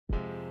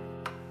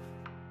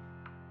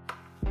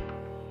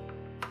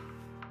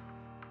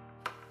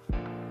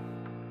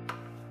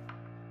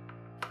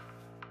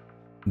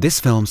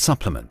This film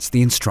supplements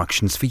the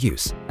instructions for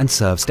use and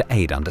serves to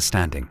aid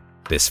understanding.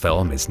 This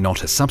film is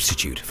not a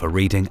substitute for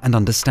reading and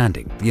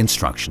understanding the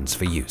instructions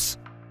for use.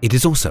 It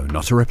is also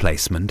not a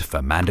replacement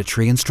for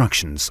mandatory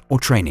instructions or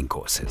training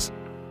courses.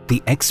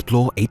 The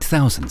X-plore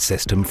 8000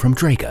 system from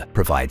Dräger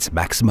provides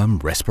maximum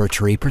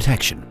respiratory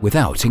protection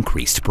without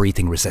increased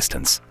breathing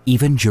resistance,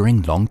 even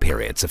during long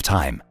periods of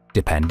time.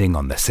 Depending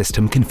on the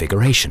system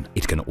configuration,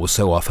 it can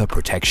also offer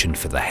protection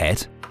for the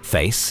head,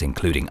 face,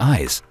 including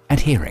eyes, and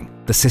hearing.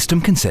 The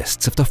system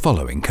consists of the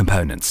following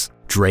components: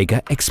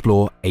 Dräger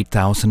X-plore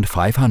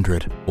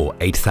 8500 or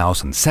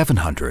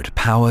 8700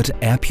 powered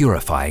air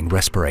purifying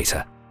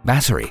respirator,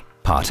 battery,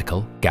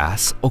 particle,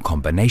 gas, or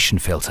combination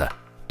filter,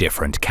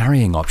 different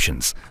carrying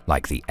options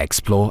like the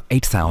X-plore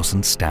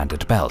 8000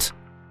 standard belt,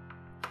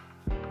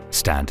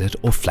 standard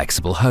or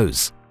flexible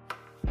hose,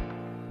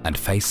 and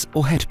face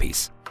or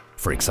headpiece,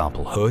 for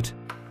example hood,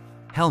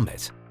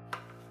 helmet,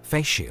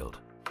 face shield,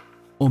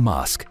 or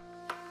mask.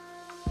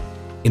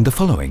 In the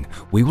following,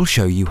 we will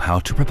show you how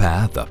to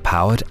prepare the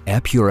powered air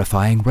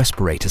purifying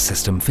respirator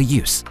system for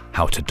use,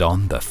 how to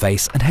don the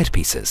face and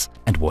headpieces,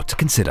 and what to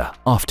consider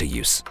after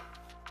use.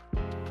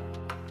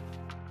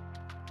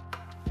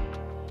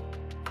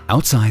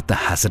 Outside the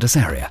hazardous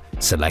area,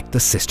 select the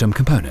system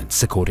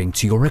components according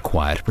to your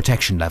required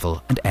protection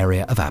level and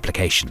area of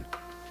application.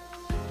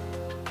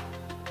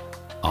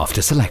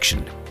 After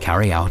selection,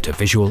 carry out a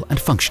visual and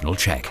functional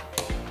check.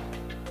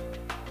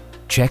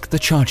 Check the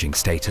charging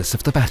status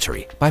of the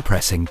battery by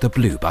pressing the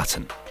blue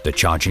button. The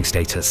charging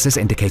status is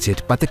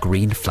indicated by the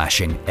green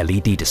flashing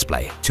LED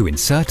display. To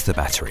insert the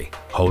battery,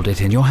 hold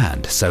it in your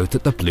hand so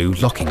that the blue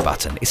locking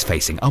button is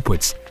facing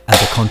upwards and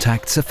the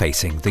contacts are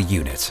facing the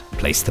unit.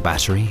 Place the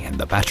battery in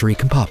the battery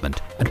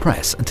compartment and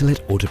press until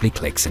it audibly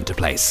clicks into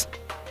place.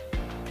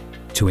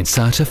 To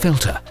insert a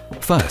filter,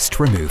 first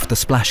remove the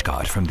splash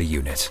guard from the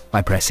unit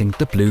by pressing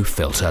the blue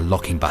filter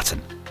locking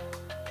button.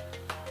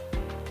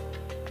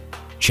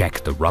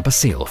 Check the rubber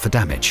seal for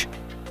damage.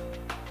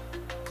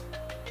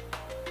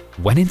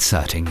 When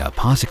inserting a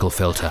particle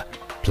filter,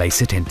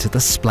 place it into the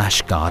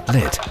splash guard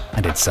lid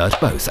and insert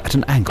both at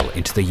an angle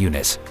into the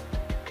unit.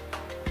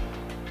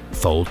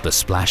 Fold the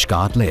splash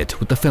guard lid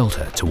with the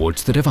filter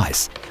towards the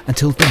device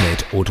until the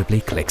lid audibly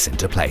clicks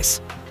into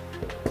place.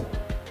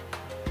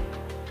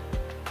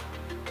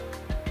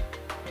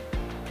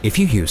 If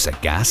you use a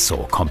gas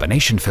or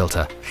combination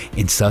filter,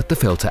 insert the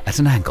filter at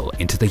an angle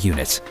into the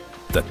unit.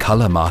 The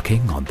color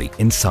marking on the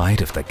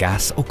inside of the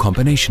gas or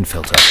combination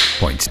filter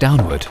points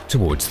downward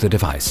towards the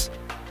device.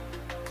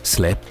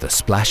 Slip the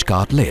splash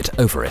guard lid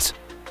over it.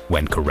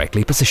 When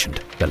correctly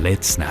positioned, the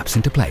lid snaps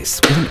into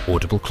place with an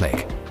audible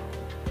click.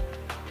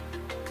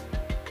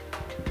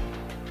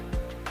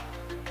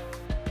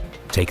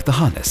 Take the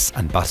harness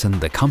and button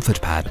the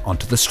comfort pad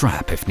onto the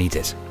strap if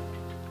needed.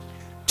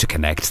 To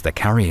connect the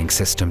carrying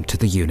system to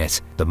the unit,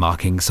 the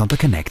markings on the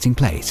connecting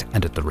plate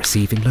and at the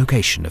receiving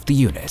location of the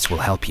unit will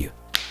help you.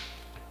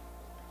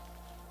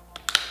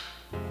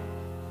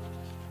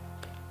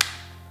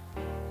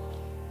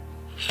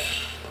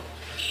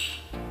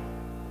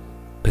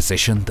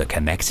 Position the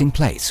connecting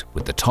plate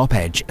with the top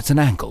edge at an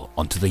angle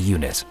onto the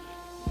unit.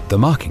 The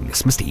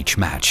markings must each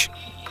match.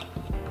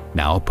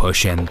 Now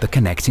push in the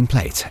connecting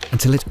plate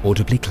until it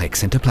audibly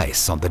clicks into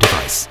place on the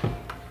device.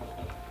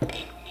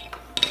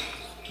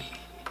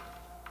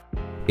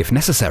 If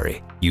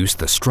necessary, use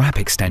the strap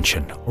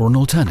extension or an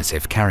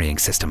alternative carrying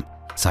system,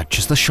 such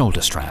as the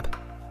shoulder strap.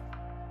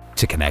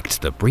 To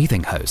connect the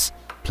breathing hose,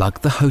 plug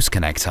the hose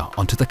connector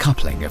onto the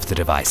coupling of the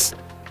device.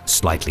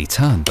 Slightly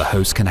turn the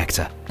hose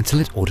connector until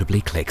it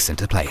audibly clicks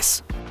into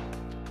place.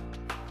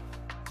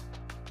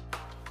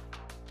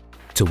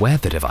 To wear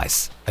the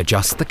device,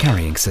 adjust the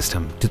carrying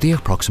system to the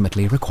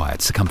approximately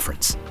required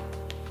circumference.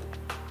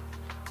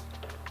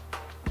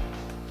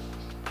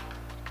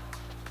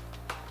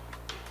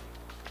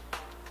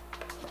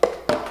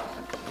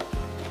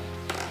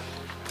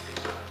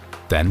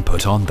 Then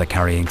put on the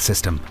carrying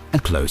system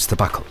and close the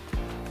buckle.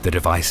 The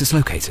device is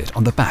located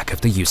on the back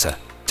of the user.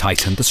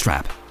 Tighten the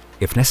strap.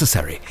 If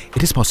necessary,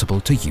 it is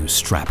possible to use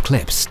strap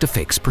clips to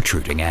fix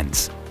protruding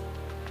ends.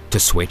 To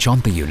switch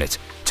on the unit,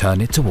 turn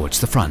it towards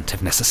the front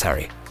if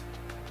necessary.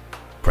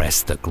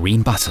 Press the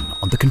green button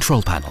on the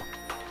control panel.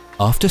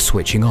 After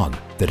switching on,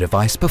 the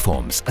device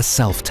performs a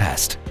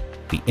self-test.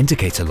 The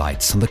indicator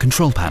lights on the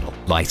control panel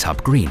light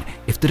up green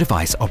if the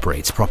device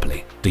operates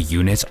properly. The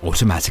unit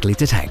automatically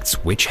detects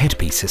which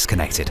headpiece is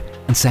connected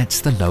and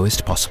sets the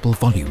lowest possible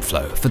volume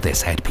flow for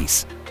this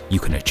headpiece. You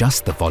can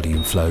adjust the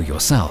volume flow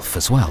yourself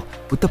as well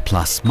with the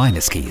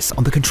plus/minus keys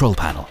on the control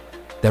panel.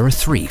 There are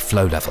 3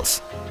 flow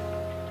levels.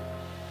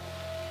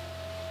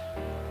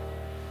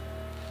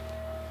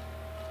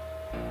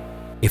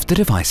 If the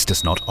device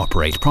does not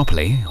operate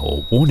properly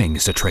or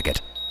warnings are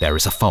triggered, there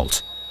is a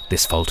fault.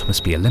 This fault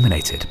must be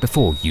eliminated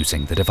before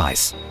using the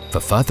device. For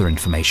further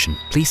information,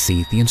 please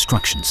see the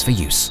instructions for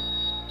use.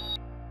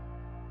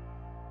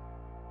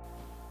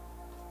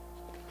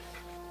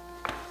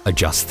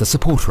 Adjust the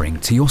support ring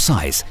to your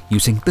size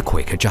using the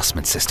quick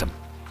adjustment system.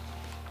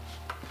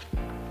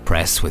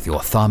 Press with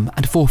your thumb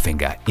and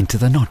forefinger into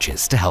the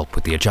notches to help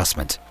with the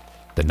adjustment.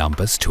 The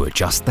numbers to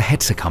adjust the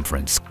head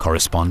circumference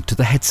correspond to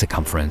the head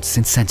circumference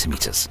in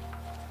centimeters.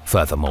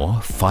 Furthermore,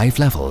 5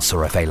 levels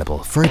are available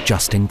for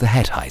adjusting the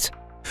head height,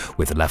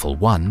 with level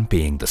 1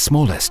 being the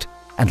smallest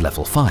and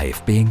level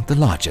 5 being the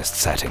largest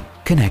setting.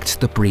 Connect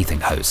the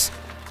breathing hose.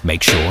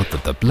 Make sure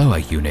that the blower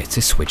unit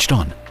is switched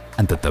on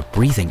and that the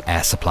breathing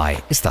air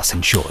supply is thus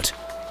ensured.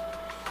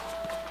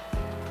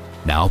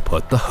 Now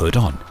put the hood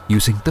on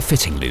using the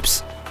fitting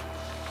loops.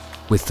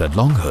 With the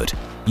long hood,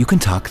 you can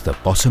tuck the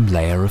bottom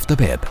layer of the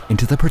bib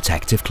into the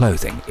protective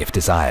clothing if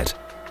desired.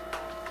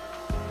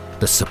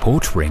 The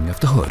support ring of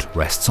the hood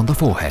rests on the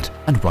forehead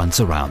and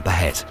runs around the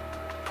head.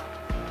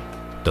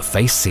 The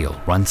face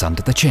seal runs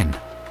under the chin,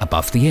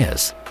 above the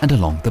ears and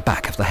along the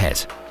back of the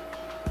head.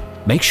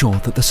 Make sure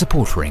that the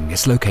support ring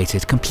is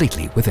located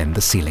completely within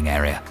the sealing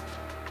area.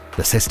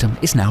 The system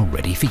is now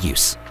ready for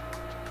use.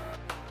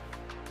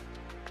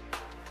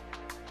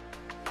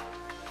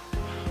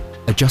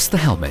 Adjust the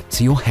helmet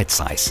to your head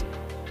size.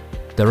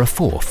 There are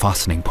 4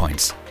 fastening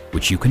points,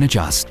 which you can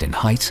adjust in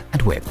height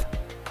and width.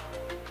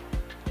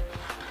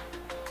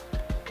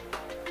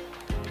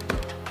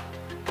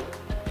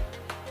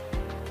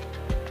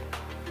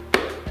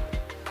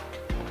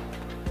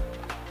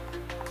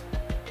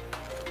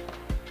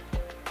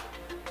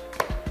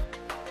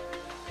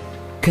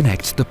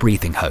 Connect the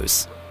breathing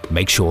hose.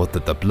 Make sure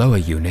that the blower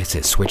unit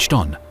is switched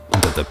on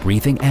and that the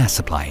breathing air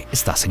supply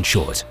is thus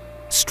ensured.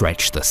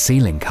 Stretch the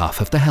sealing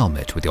cuff of the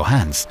helmet with your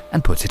hands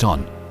and put it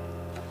on.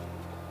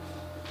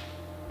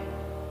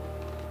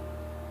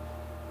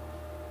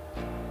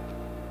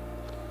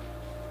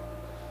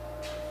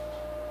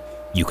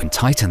 You can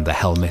tighten the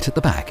helmet at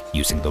the back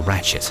using the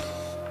ratchet.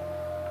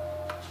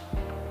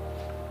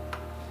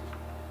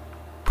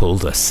 Pull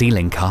the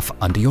sealing cuff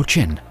under your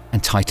chin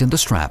and tighten the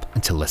strap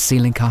until the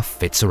sealing cuff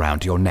fits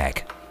around your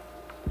neck.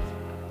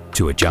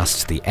 To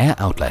adjust the air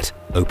outlet,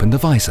 open the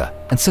visor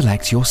and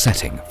select your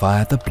setting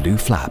via the blue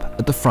flap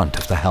at the front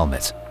of the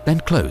helmet, then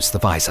close the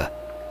visor.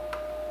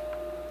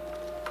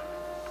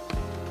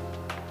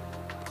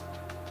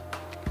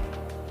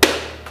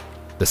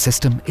 The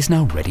system is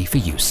now ready for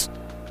use.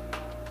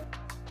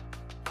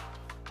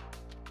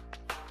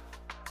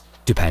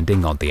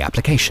 Depending on the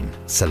application,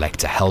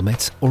 select a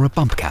helmet or a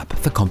bump cap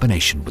for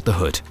combination with the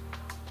hood.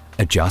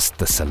 Adjust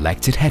the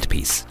selected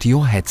headpiece to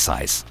your head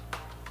size.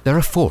 There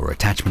are 4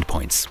 attachment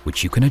points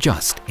which you can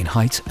adjust in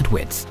height and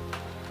width.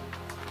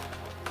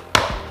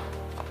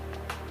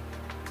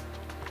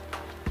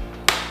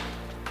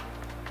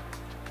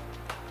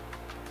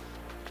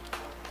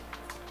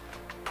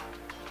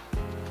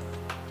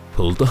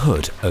 Pull the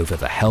hood over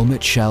the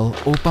helmet shell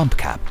or bump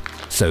cap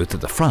so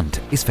that the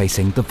front is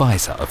facing the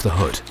visor of the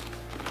hood.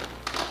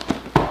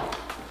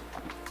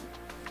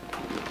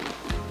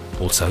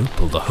 Also,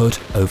 pull the hood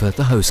over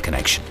the hose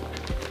connection.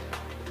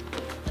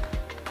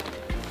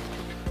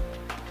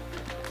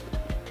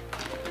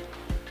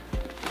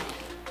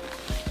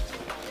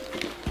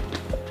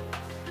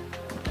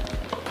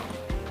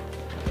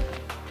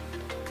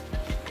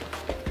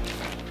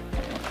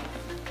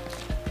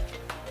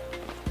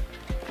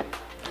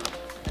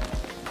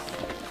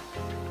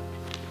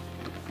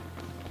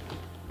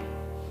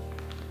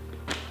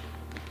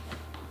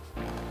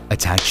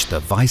 Attach the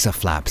visor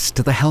flaps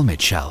to the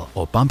helmet shell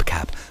or bump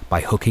cap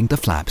by hooking the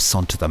flaps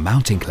onto the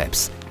mounting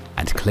clips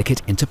and click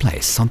it into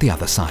place on the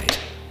other side.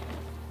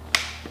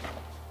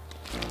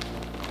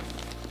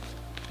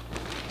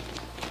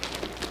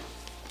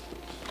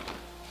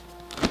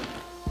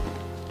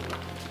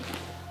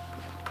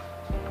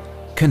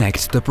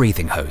 Connect the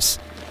breathing hose.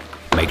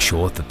 Make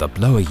sure that the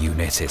blower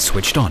unit is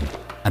switched on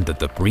and that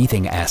the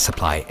breathing air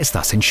supply is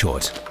thus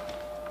ensured.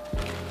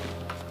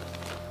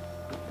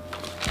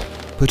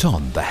 Put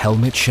on the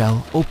helmet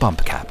shell or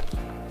bump cap.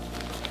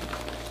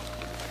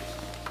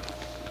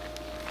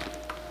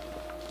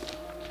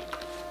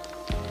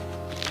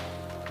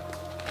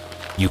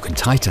 You can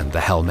tighten the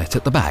helmet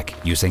at the back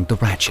using the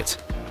ratchet.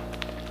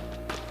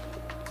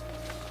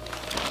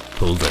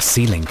 Pull the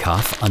sealing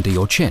cuff under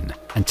your chin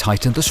and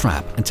tighten the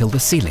strap until the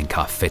sealing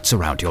cuff fits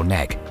around your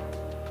neck.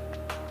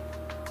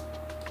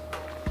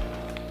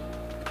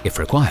 If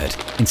required,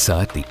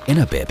 insert the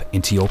inner bib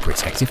into your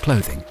protective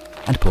clothing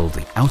and pull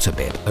the outer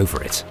bib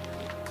over it.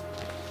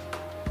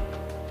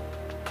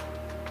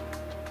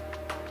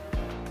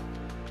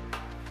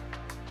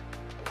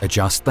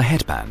 Adjust the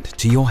headband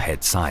to your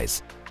head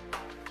size.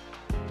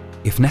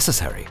 If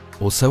necessary,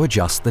 also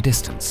adjust the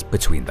distance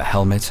between the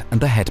helmet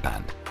and the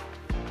headband.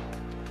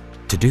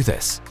 To do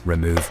this,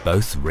 remove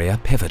both rear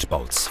pivot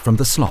bolts from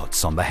the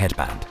slots on the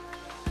headband.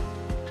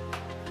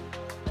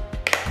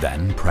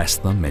 Then press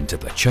them into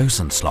the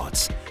chosen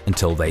slots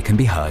until they can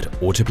be heard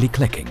audibly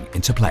clicking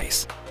into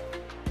place.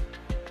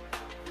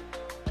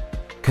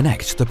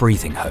 Connect the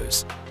breathing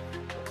hose.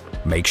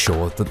 Make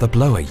sure that the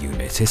blower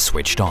unit is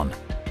switched on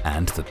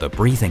and that the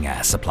breathing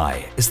air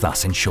supply is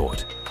thus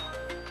ensured.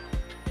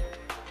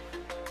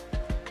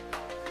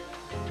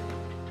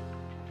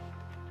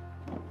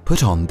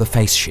 Put on the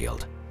face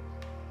shield.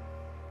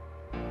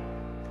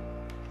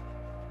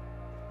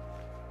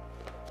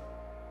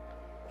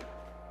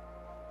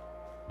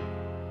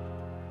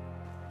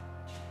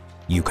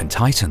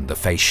 tighten the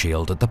face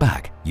shield at the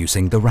back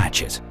using the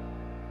ratchet.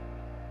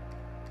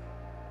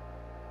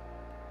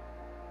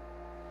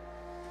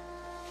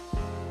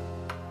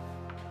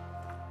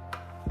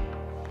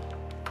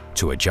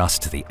 To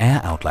adjust the air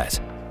outlet,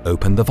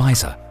 open the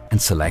visor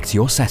and select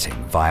your setting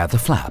via the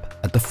flap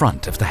at the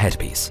front of the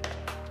headpiece.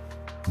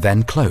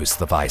 Then close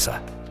the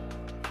visor.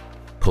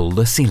 Pull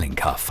the ceiling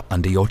cuff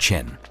under your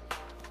chin.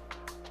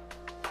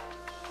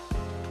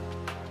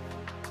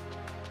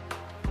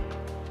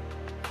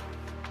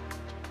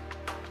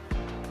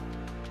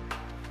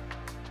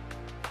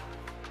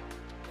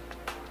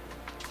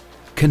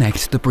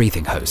 Connect the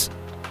breathing hose.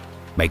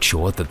 Make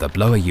sure that the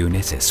blower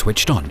unit is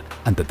switched on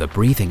and that the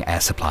breathing air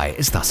supply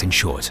is thus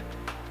ensured.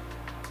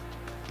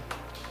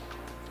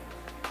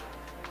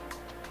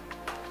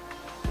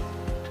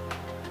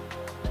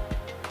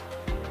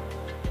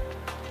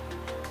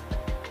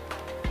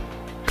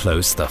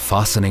 Close the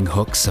fastening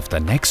hooks of the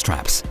neck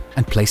straps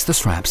and place the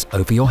straps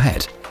over your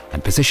head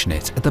and position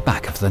it at the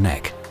back of the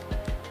neck.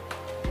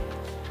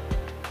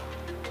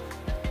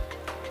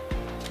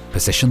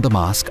 Position the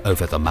mask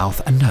over the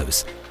mouth and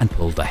nose and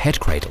pull the head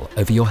cradle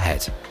over your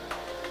head.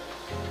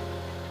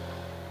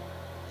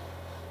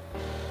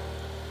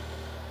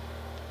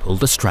 Pull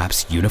the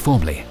straps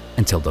uniformly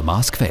until the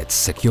mask fits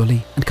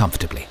securely and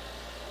comfortably.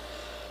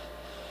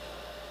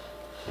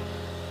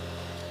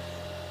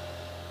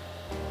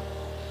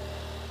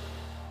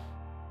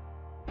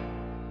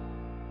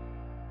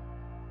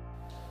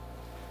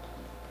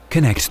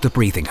 Connect the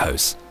breathing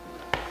hose.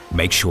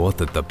 Make sure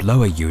that the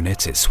blower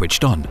unit is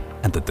switched on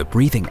and that the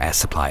breathing air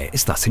supply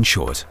is thus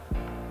ensured.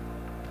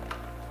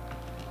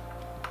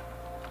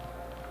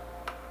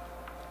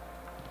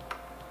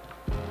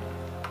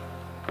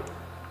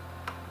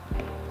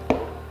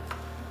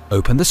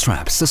 Open the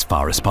straps as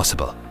far as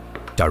possible.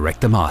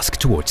 Direct the mask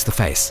towards the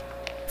face.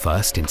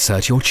 First,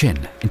 insert your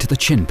chin into the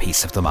chin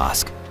piece of the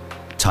mask.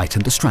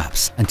 Tighten the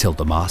straps until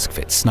the mask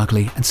fits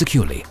snugly and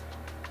securely.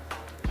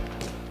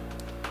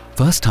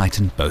 First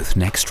tighten both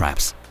neck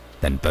straps,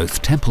 then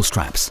both temple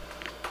straps,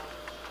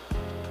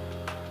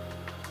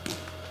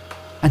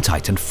 and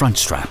tighten front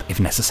strap if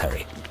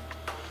necessary.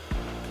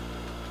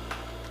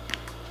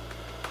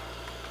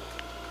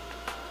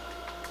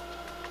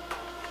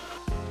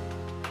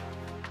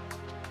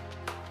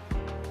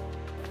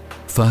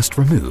 First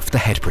remove the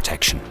head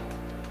protection.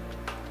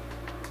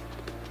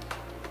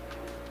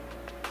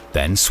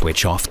 Then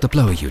switch off the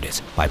blower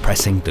unit by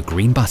pressing the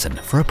green button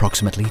for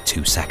approximately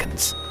 2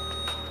 seconds.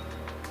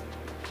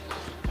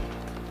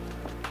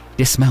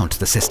 Dismount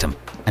the system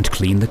and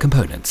clean the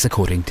components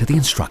according to the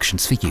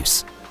instructions for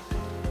use.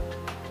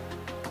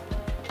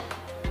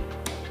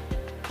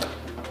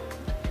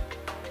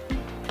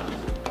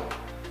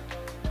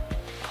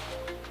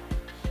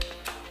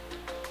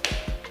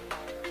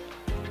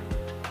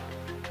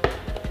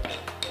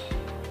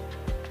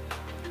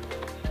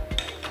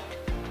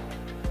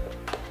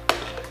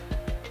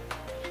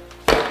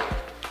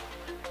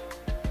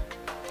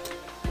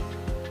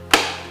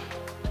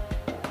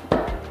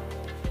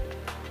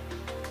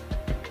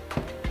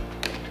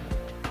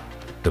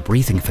 The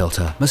breathing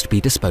filter must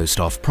be disposed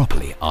of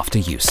properly after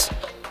use.